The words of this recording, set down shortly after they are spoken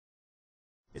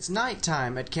It's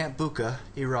nighttime at Camp Bucca,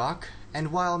 Iraq,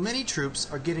 and while many troops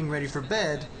are getting ready for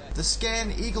bed, the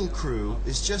Scan Eagle crew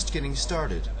is just getting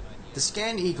started. The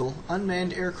Scan Eagle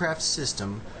unmanned aircraft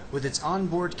system, with its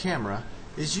onboard camera,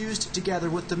 is used to gather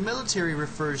what the military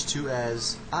refers to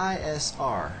as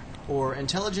ISR, or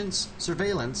Intelligence,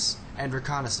 Surveillance, and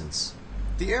Reconnaissance.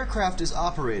 The aircraft is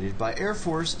operated by Air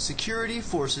Force Security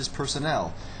Forces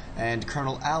personnel, and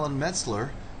Colonel Alan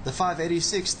Metzler, the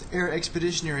 586th Air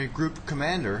Expeditionary Group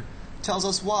commander, tells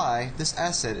us why this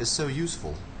asset is so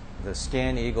useful. The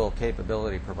Scan Eagle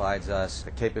capability provides us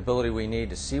the capability we need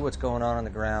to see what's going on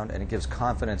the ground, and it gives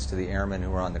confidence to the airmen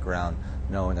who are on the ground,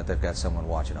 knowing that they've got someone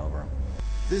watching over them.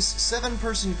 This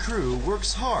 7-person crew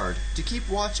works hard to keep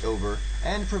watch over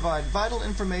and provide vital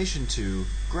information to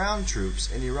ground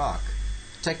troops in Iraq.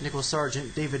 Technical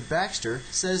Sergeant David Baxter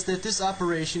says that this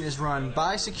operation is run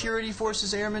by Security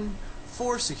Forces Airmen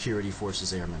for Security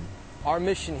Forces Airmen. Our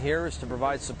mission here is to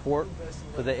provide support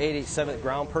for the 887th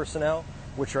ground personnel,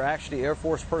 which are actually Air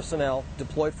Force personnel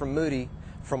deployed from Moody,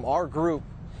 from our group.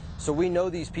 So we know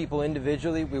these people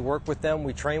individually, we work with them,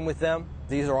 we train with them.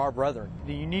 These are our brethren.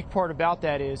 The unique part about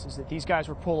that is that these guys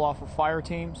were pulled off of fire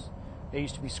teams. They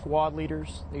used to be squad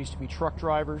leaders, they used to be truck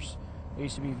drivers, they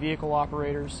used to be vehicle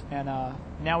operators, and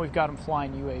now we've got them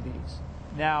flying UAVs.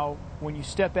 Now, when you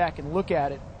step back and look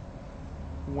at it,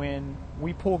 when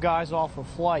we pull guys off a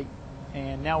flight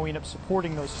and now we end up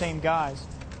supporting those same guys,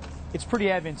 it's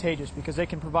pretty advantageous because they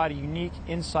can provide a unique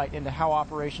insight into how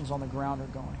operations on the ground are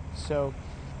going. So,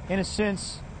 in a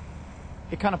sense,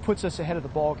 it kind of puts us ahead of the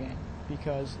ball game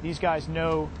because these guys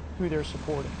know who they're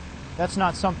supporting. That's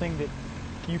not something that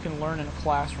you can learn in a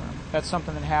classroom. That's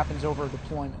something that happens over a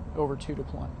deployment, over 2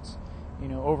 deployments,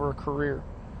 over a career.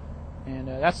 And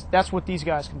that's what these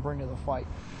guys can bring to the fight.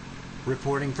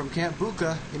 Reporting from Camp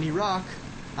Bucca in Iraq,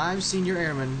 I'm Senior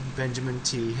Airman Benjamin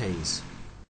T. Hayes.